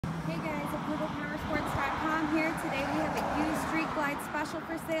Flhxs.com here. Today we have a used Street Glide special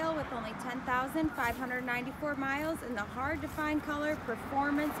for sale with only 10,594 miles in the hard-to-find color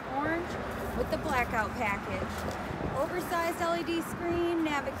Performance Orange with the blackout package. Oversized LED screen,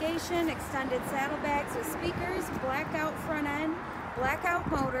 navigation, extended saddlebags with speakers, blackout front end, blackout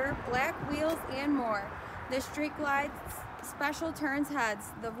motor, black wheels, and more. The Street Glide special turns heads.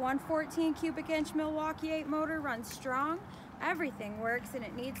 The 114 cubic inch Milwaukee 8 motor runs strong. Everything works and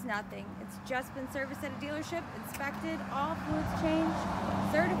it needs nothing. It's just been serviced at a dealership, inspected, all fluids changed,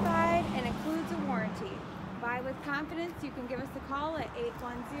 certified, and includes a warranty. Buy with confidence. You can give us a call at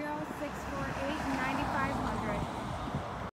 810-648-9500.